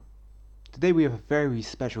Today we have a very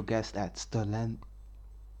special guest at Stolen.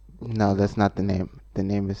 No, that's not the name. The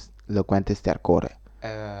name is Loquentes Tercore.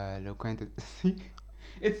 Loquente.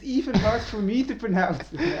 It's even hard for me to pronounce.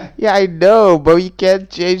 Yeah, I know, but we can't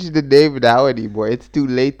change the name now anymore. It's too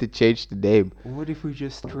late to change the name. What if we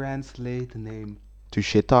just translate the name To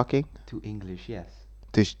shit talking? to English? Yes.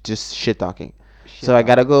 To just shit talking. Shit So I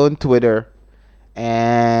gotta talking. go on Twitter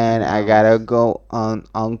and I gotta Announce. go on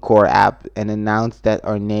Encore app and announce that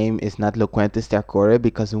our name is not Loquentes Tercore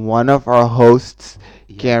because one of our hosts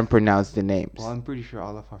can't pronounce the names. Well, I'm pretty sure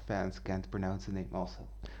all of our fans can't pronounce the name also.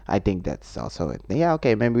 I think that's also it. Yeah,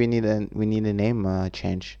 okay, maybe we need a name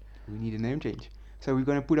change. We need a name change. So we're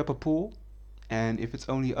gonna put up a poll, and if it's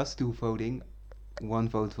only us two voting, one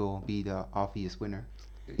vote will be the obvious winner.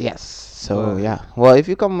 Yes. So yeah. Well, if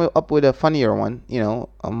you come up with a funnier one,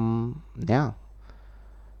 yeah.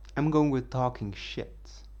 I'm going with talking shit.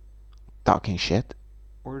 Talking shit.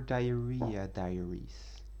 Or diarrhea diaries.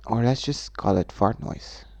 Or let's just call it fart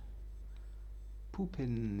noise. Poop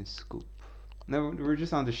in the scoop. No, we're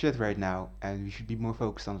just on the shit right now, and we should be more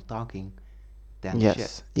focused on the talking than the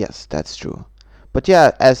shit. Yes, that's true. But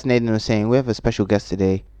yeah, as Nathan was saying, we have a special guest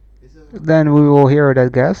today. Then we will hear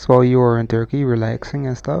that guest while you are in Turkey relaxing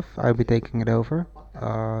and stuff. I'll be taking it over.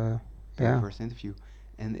 Very Yeah. first interview.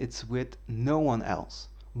 And it's with no one else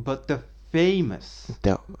but the famous,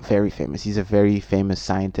 The very famous. He's a very famous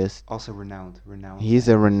scientist. also renowned. He's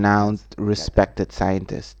a renowned, scientist. respected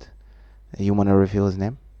scientist. You want to reveal his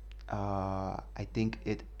name? I think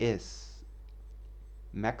it is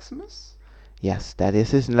Maximus? Yes, that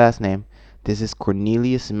is his last name. This is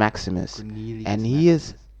Cornelius Maximus. Cornelius And he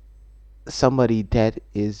is Maximus. somebody that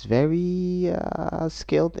is very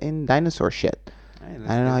skilled in dinosaur shit. Alright,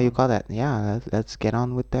 I don't know how you let's call that. Yeah, let's get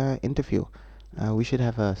on with the interview. We should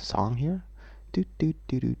have a song here. Do do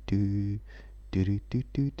do do do. Do do do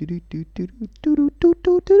do do do do do do do do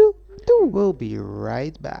do do do. We'll be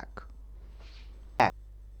right back.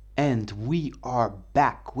 And we are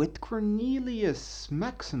back with Cornelius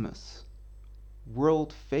Maximus,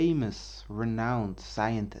 world famous, renowned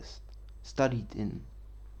scientist, studied in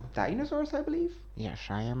dinosaurs, I believe. Yes,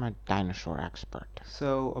 I am a dinosaur expert.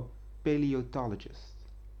 So, a paleontologist.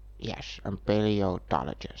 Yes, I'm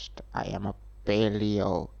paleontologist. I am a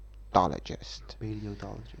paleontologist.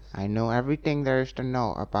 Paleontologist. I know everything there is to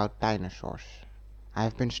know about dinosaurs.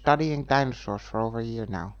 I've been studying dinosaurs for over a year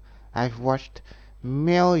now. I've watched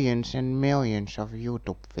millions and millions of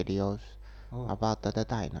YouTube videos about the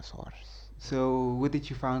dinosaurs. So, what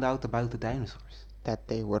did you find out about the dinosaurs? That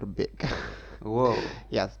they were big. Whoa.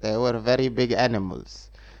 Yes, they were very big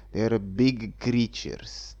animals. They were big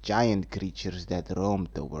creatures, giant creatures that roamed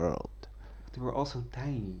the world. They were also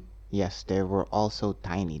tiny. Yes, there were also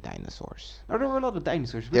tiny dinosaurs. Oh, there were a lot of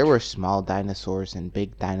dinosaurs. There were small dinosaurs and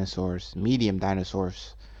big dinosaurs, medium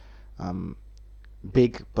dinosaurs,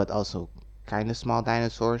 big but also kind of small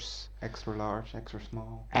dinosaurs, extra large, extra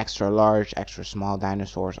small. extra large, extra small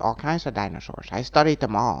dinosaurs, all kinds of dinosaurs. I studied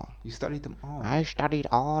them all. You studied them all. I studied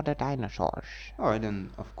all the dinosaurs. Alright,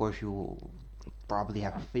 then of course you will probably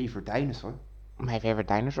have a favorite dinosaur. My favorite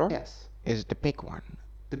dinosaur? Yes. Is the big one.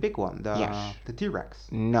 The big one, Yes. the T-Rex.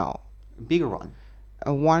 No. Bigger one.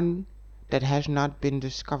 A one that has not been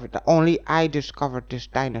discovered. Only I discovered this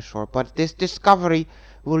dinosaur, but this discovery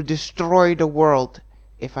will destroy the world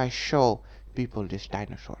if I show people this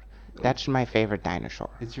dinosaur. That's my favorite dinosaur.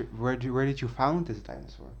 Where did you found this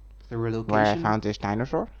dinosaur? Is there a location? Where I found this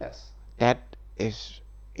dinosaur? Yes. That is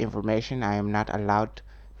information I am not allowed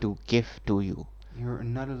to give to you. You're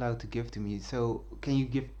not allowed to give to me. So can you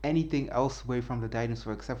give anything else away from the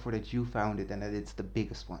dinosaur except for that you found it and that it's the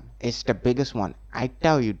biggest one? It's the biggest one. I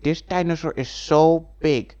tell you, this dinosaur is so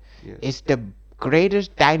big. Yes. It's the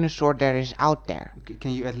greatest dinosaur there is out there.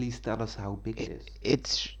 Can you at least tell us how big it is?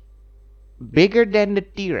 It's bigger than the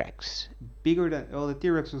T-Rex. Bigger than... Well, the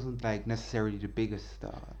T-Rex wasn't like necessarily the biggest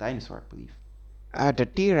dinosaur, I believe. The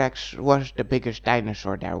T-Rex was the biggest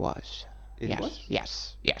dinosaur there was. It was?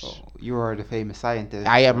 Yes. Oh, you are the famous scientist.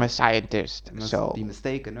 I am a scientist, must so... be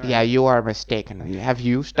mistaken, right? Yeah, you are mistaken. Have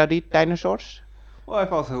you studied dinosaurs? Well,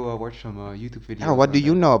 I've also watched some YouTube videos. Oh, what do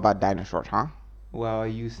you know about dinosaurs, huh? Well, I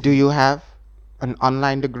used to... Do you have an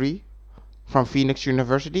online degree from Phoenix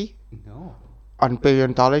University No. on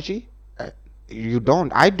paleontology? You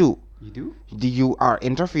don't. I do. You do? You are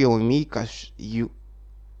interviewing me because you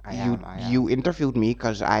interviewed me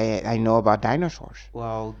because I know about dinosaurs.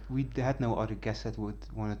 Well, we had no other guests that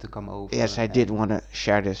wanted to come over. Yes, I did want to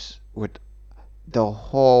share this with the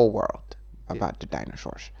whole world about the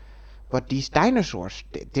dinosaurs. But these dinosaurs,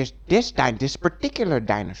 this particular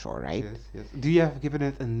dinosaur, right? Yes. Do you have given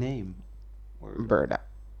it a name? Berta.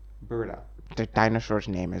 Berta. The dinosaur's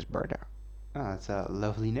name is Berta. Ah, it's a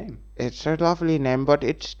lovely name. It's a lovely name, but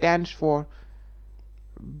it stands for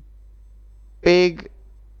big,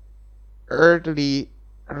 earthly,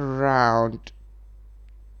 round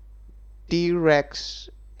T-Rex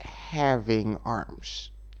having arms.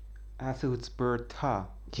 Ah, so it's Berta.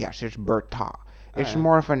 Yes, it's Berta. It's Alright.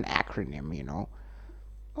 more of an acronym, you know.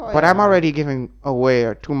 Oh, But yeah. I'm already giving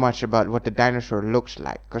away too much about what the dinosaur looks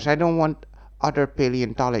like, because I don't want other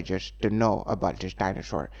paleontologists to know about this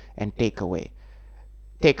dinosaur and take away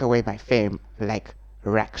my fame like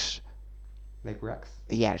Rex. Like Rex?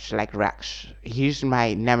 Yes, like Rex. He's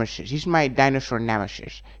my nemesis. He's my dinosaur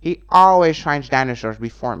nemesis. He always finds dinosaurs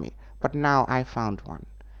before me. But now I found one.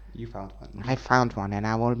 You found one. I found one, and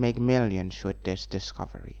I will make millions with this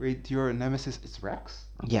discovery. Wait, your nemesis is Rex?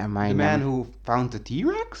 Yeah, my The man who found the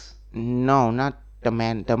T-Rex? No, not the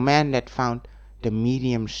man. The man that found the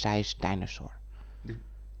medium-sized dinosaur.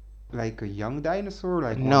 Like a young dinosaur?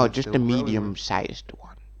 Like No, one just still the growing, or medium-sized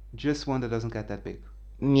one. just one that doesn't get that big?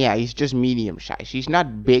 Yeah, he's just medium-sized. He's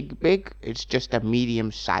not big. It's just a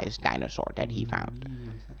medium-sized dinosaur that he found.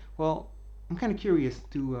 Well, I'm kind of curious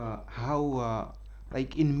to how,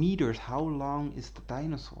 like in meters, how long is the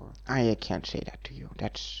dinosaur? I can't say that to you.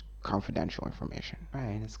 That's confidential information.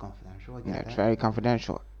 Right, it's confidential. I get That's that. very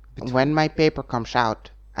confidential. When my paper comes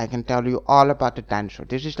out, I can tell you all about the dinosaur.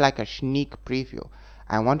 This is like a sneak preview.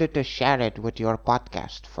 I wanted to share it with your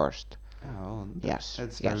podcast first. Oh, Yes,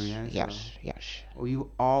 that's yes, very nice. yes. Well,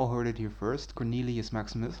 you all heard it here first. Cornelius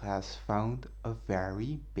Maximus has found a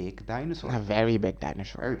very big dinosaur. A very big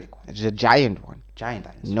dinosaur. Very big one. It's a giant one. Giant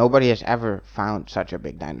dinosaur. Nobody has ever found such a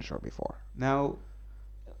big dinosaur before. Now,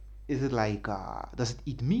 is it like, does it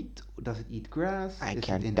eat meat? Does it eat grass? I Is it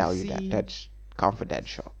can't in tell the you that. sea? That's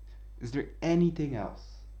confidential. Is there anything else?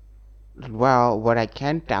 Well, what I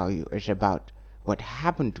can tell you is about what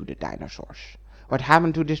happened to the dinosaurs. What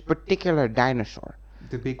happened to this particular dinosaur?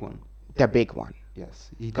 The big one. The big one. Yes,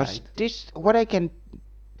 he Because died. what I can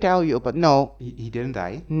tell you, but no. He didn't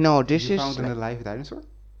die. No, this You is. found an alive dinosaur?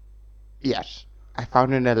 Yes, I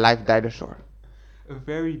found an alive dinosaur. A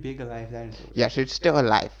very big alive dinosaur. Yes, it's still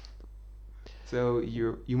alive. So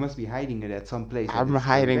you must be hiding it at some place. I'm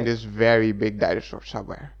hiding this very big dinosaur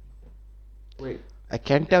somewhere. Wait. I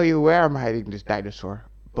can't tell you where I'm hiding this dinosaur,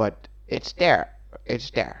 but it's there. It's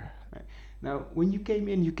there. Now, when you came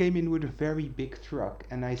in with a very big truck,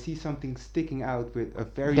 and I see something sticking out with a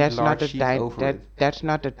very That's large not a sheet over it. That's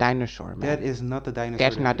not a dinosaur, man. That is not the dinosaur.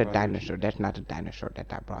 That's that not you a brought with you. dinosaur. That's not a dinosaur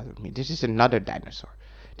that I brought with me. This is another dinosaur.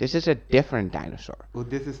 This is a different dinosaur. Well,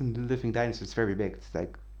 this isn't a living dinosaur. It's very big. It's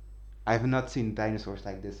like I've not seen dinosaurs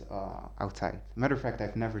like this outside. Matter of fact,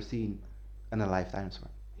 I've never seen an alive dinosaur.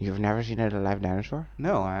 You've never seen a live dinosaur?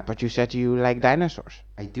 No, But you said you like dinosaurs.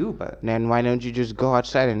 I do, but Then why don't you just go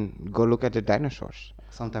outside and go look at the dinosaurs?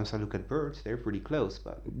 sometimes I look at birds. They're pretty close,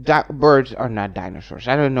 but Birds are not dinosaurs.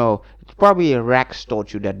 I don't know. It's probably a Rex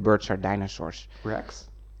told you that birds are dinosaurs. Rex?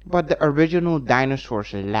 But the original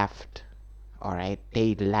dinosaurs left. Alright?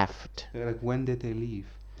 They left. Like, when did they leave?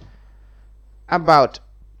 About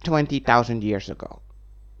 20,000 years ago.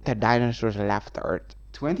 The dinosaurs left Earth.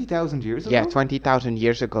 20,000 years ago? Yeah, 20,000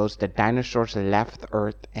 years ago, the dinosaurs left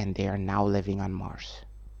Earth and they are now living on Mars.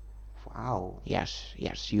 Wow. Yes,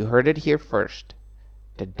 you heard it here first.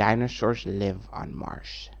 The dinosaurs live on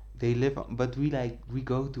Mars. They live on, but we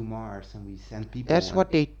go to Mars and we send people. That's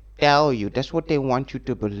what they tell you. That's what they want you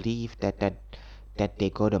to believe, that they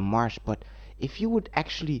go to Mars. But if you would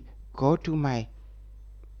actually go to my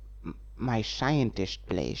scientist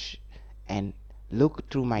place and look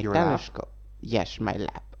through my Your telescope. Yes, my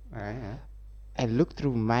lab. Alright, yeah. And look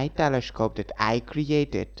through my telescope that I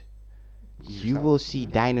created, you Yourself. will see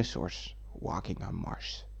dinosaurs walking on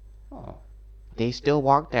Mars. Oh. They still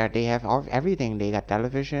walk there. They have everything. They got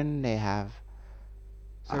television. They have.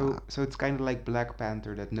 So it's kind of like Black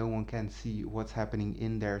Panther, that no one can see what's happening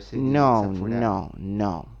in their city No, except for them.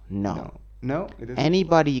 no. No, it isn't.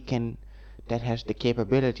 Anybody can, that has the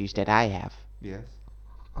capabilities that I have. Yes.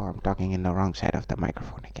 Oh, I'm talking in the wrong side of the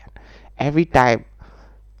microphone again. Every time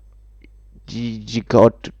you go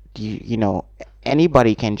to,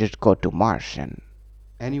 anybody can just go to Mars and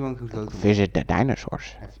Anyone could go to visit the dinosaurs.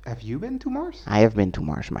 Have you been to Mars? I have been to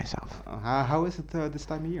Mars myself. How is it this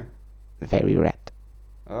time of year? Very red.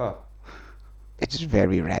 Oh. It's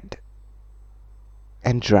very red.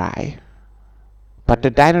 And dry. But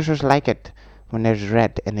the dinosaurs like it when it's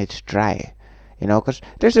red and it's dry. Because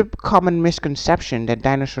there's a common misconception that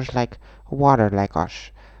dinosaurs like water like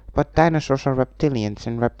us. But dinosaurs are reptilians,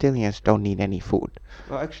 and reptilians don't need any food.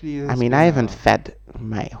 Well, actually, I mean, I haven't fed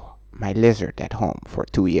my my lizard at home for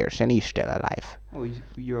 2 years, and he's still alive. Oh,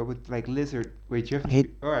 you're with like lizard. Wait, you have to. He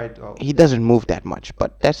All right. Oh. he doesn't move that much,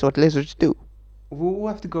 but that's what lizards do. We'll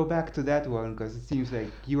have to go back to that one because it seems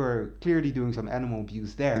like you are clearly doing some animal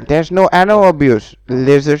abuse there. There's no animal abuse.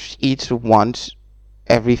 Lizards eat once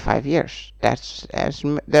every 5 years. That's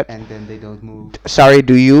that. And then they don't move. Sorry,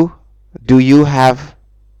 do you have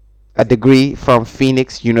a degree from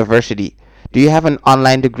Phoenix University? Do you have an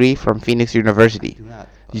online degree from Phoenix University? I do not.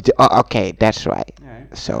 You do, okay, that's right.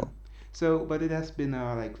 Alright. So, but it has been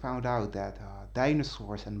like found out that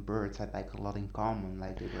dinosaurs and birds had like a lot in common.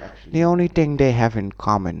 Like they were actually. the only thing they have in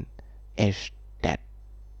common is that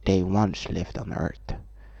they once lived on Earth.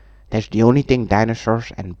 That's the only thing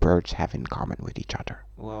dinosaurs and birds have in common with each other.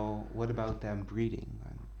 Well, what about them breeding?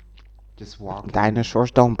 Just walking.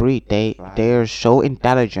 Dinosaurs don't breed. They are so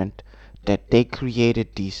intelligent that they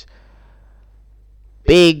created these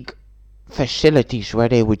big facilities where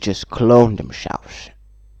they would just clone themselves.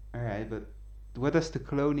 Alright, but what does the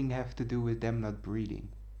cloning have to do with them not breeding?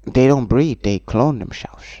 They don't breed, they clone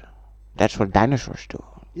themselves. That's what dinosaurs do.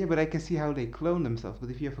 Yeah, but I can see how they clone themselves. But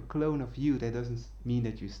if you have a clone of you, that doesn't mean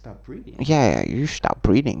that you stop breeding. Yeah, you stop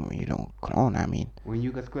breeding when you don't clone, I mean. When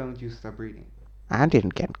you got cloned, you stop breeding. I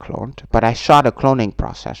didn't get cloned, but I saw the cloning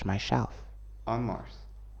process myself. On Mars?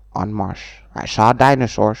 On Mars. I saw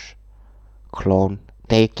dinosaurs clone.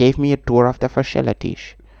 They gave me a tour of the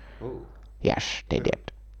facilities. Oh. Yes, they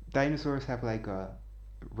did. Dinosaurs have like a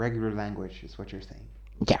regular language, is what you're saying.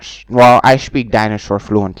 Yes. Well, I speak dinosaur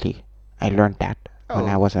fluently. I learned that when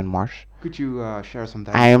I was on Mars. Could you share some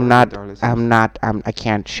dinosaur with our listeners? I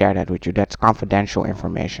can't share that with you. That's confidential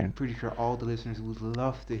information. Pretty sure all the listeners would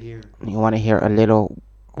love to hear. You want to hear a little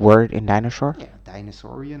word in dinosaur? Yeah,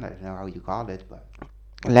 dinosaurian. I don't know how you call it, but.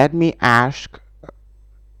 Let me ask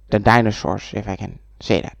the dinosaurs if I can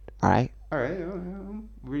say that. All right. All right.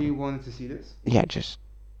 Really wanted to see this. Yeah, just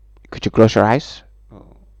could you close your eyes? Oh.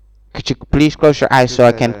 Could you please close your eyes so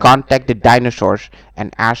I can contact the dinosaurs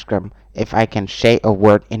and ask them if I can say a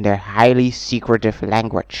word in their highly secretive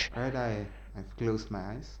language? Alright, I've closed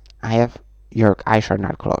my eyes. Your eyes are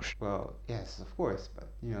not closed. Well, yes, of course, but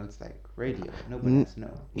it's like radio. Nobody has to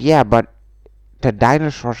know. Yeah, but the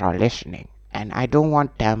dinosaurs are listening, and I don't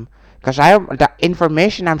want them, because the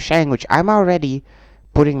information I'm sharing, which I'm already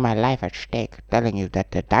putting my life at stake, telling you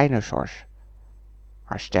that the dinosaurs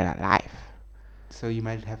are still alive. So you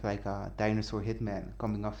might have like a dinosaur hitman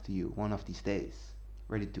coming after you one of these days,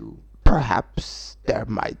 ready to. Perhaps there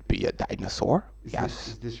might be a dinosaur. Yes.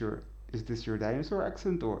 Is this your dinosaur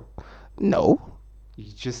accent or? No.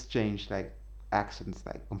 You just changed like accents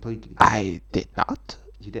like completely. I did not.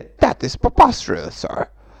 You did. That is preposterous, sir.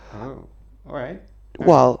 Oh, all right.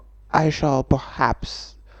 Well, I shall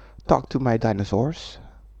perhaps talk to my dinosaurs.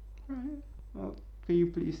 All right. Well, can you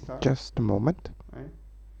please start? Just a moment. All right.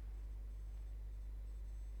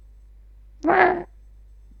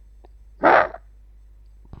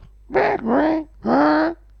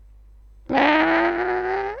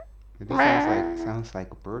 This sounds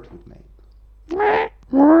like a bird would make.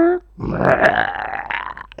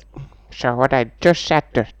 So what I just said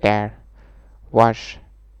there was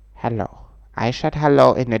hello. I said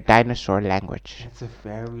hello in the dinosaur language. It's a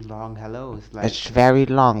very long hello. It's very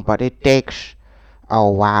long, but it takes a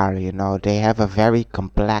while, They have a very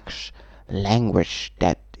complex language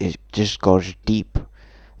that just goes deep,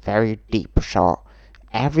 very deep. So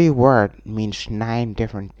every word means 9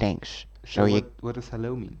 different things. So what does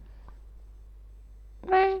hello mean?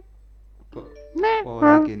 Well,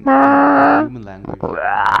 like in human language.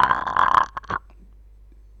 Are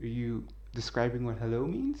you describing what hello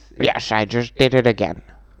means? Yes, I just did it again.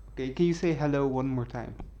 Okay, can you say hello one more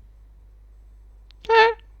time?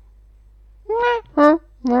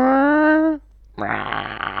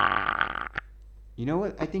 You know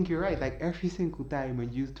what? I think you're right. Like every single time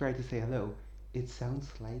when you try to say hello, it sounds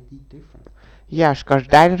slightly different. Yes, because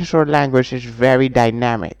dinosaur language is very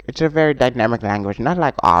dynamic. It's a very dynamic language, not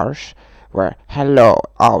like ours, where hello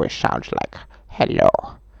always sounds like hello.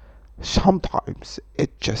 Sometimes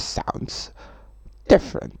it just sounds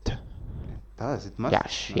different. It does. It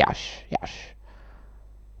must. Yes.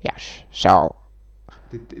 So.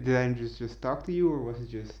 Did dinosaurs just talk to you, or was it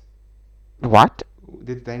just? What?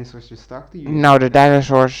 Did dinosaurs just talk to you? No, the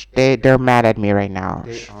dinosaurs, they're mad at me right now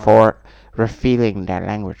for revealing their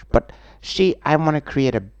language. But see, I want to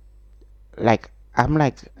create I'm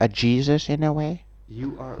like a Jesus in a way.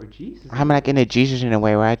 You are a Jesus? I'm like in a Jesus in a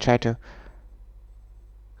way where I try to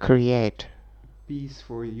create peace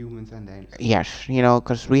for humans and dinosaurs. Yes,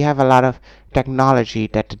 because we have a lot of technology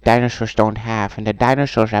that the dinosaurs don't have, and the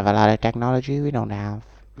dinosaurs have a lot of technology we don't have.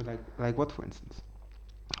 Like what, for instance?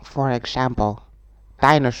 For example,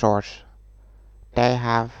 dinosaurs, they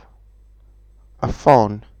have a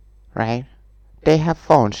phone, right? They have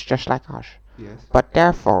phones just like us. Yes. But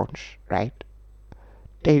their phones, right?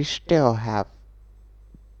 They still have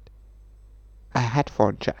a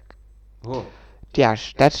headphone jack. Oh.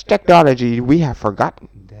 Yes, that's technology we have forgotten.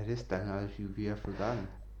 That is technology we have forgotten.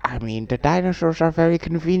 I mean, the dinosaurs are very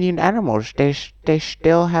convenient animals. They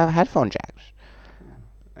still have headphone jacks.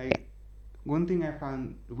 One thing I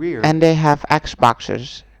found weird. And they have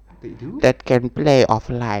Xboxes. They do? That can play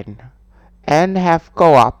offline. And have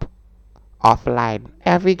co-op offline.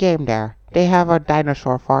 Every game there. They have a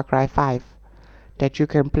dinosaur Far Cry 5 that you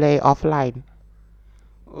can play offline.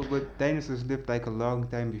 Oh, but dinosaurs lived like a long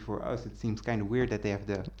time before us. It seems kind of weird that they have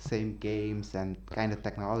the same games and kind of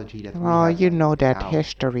technology that we Well, have you know that now.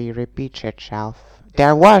 history repeats itself.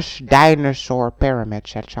 There was dinosaur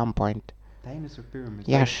pyramids at some point. Dinosaur pyramids?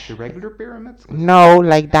 Yes. Like the regular pyramids? No,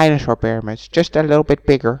 like dinosaur pyramids, just a little bit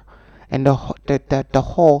bigger. And the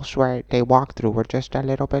holes where they walked through were just a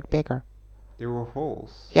little bit bigger. There were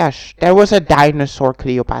holes. Yes, there was a dinosaur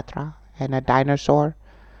Cleopatra and a dinosaur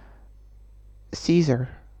Caesar.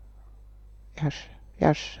 Yes,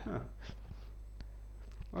 yes. Huh.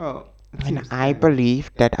 Well, and I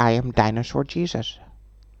believe that I am dinosaur Jesus.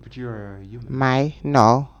 But you're a human.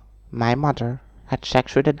 My mother had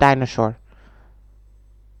sex with a dinosaur.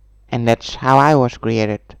 And that's how I was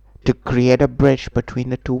created, to create a bridge between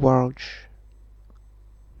the two worlds.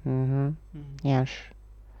 Yes.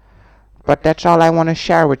 But that's all I want to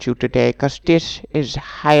share with you today, because this is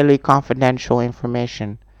highly confidential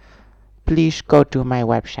information. Please go to my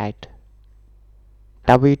website,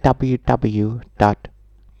 www.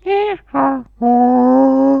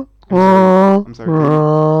 I'm sorry,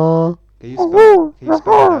 can you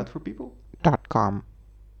spell it out for people? .com.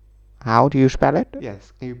 How do you spell it?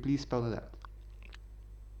 Yes, can you please spell it out?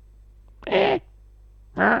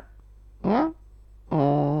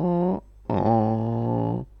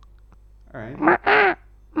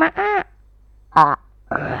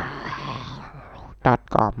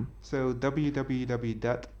 .com. So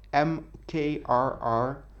www.mkrrt.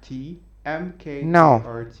 No.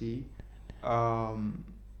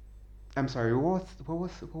 I'm sorry. What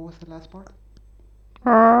was the last part?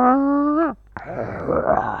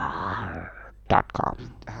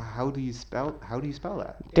 .com. How do you spell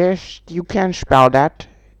that? You can spell that.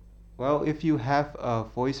 Well, if you have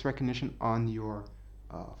voice recognition on your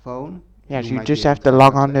phone. Yes, you just have to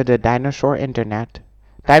log on to the dinosaur internet.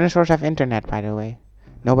 Dinosaurs have internet, by the way.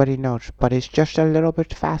 Nobody knows, but it's just a little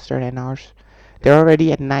bit faster than ours. They're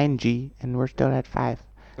already at 9G, and we're still at 5.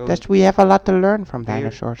 We have a lot to learn from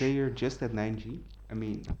dinosaurs. They are just at 9G. I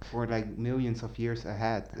mean, for like millions of years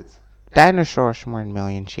ahead. Dinosaurs weren't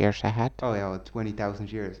millions years ahead. Oh yeah, well,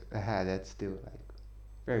 20,000 years ahead. That's still like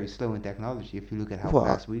very slow in technology if you look at how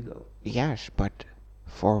fast we go. Yes, but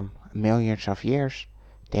for millions of years,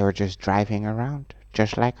 they were just driving around,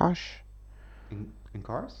 just like us. In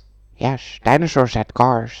cars? Yes, dinosaurs had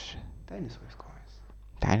cars.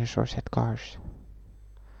 Dinosaurs had cars.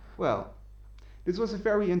 Well, this was a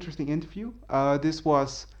very interesting interview. This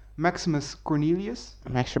was Maximus Cornelius.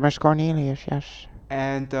 Maximus Cornelius, yes.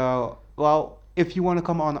 And, well, if you want to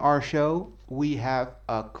come on our show, we have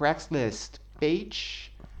a Craigslist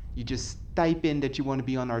page. You just type in that you want to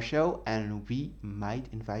be on our show, and we might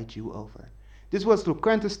invite you over. This was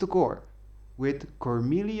Loquentus Decor with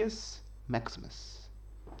Cornelius Maximus.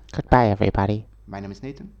 Goodbye, everybody. My name is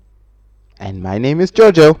Nathan. And my name is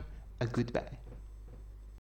Giorgio. Goodbye.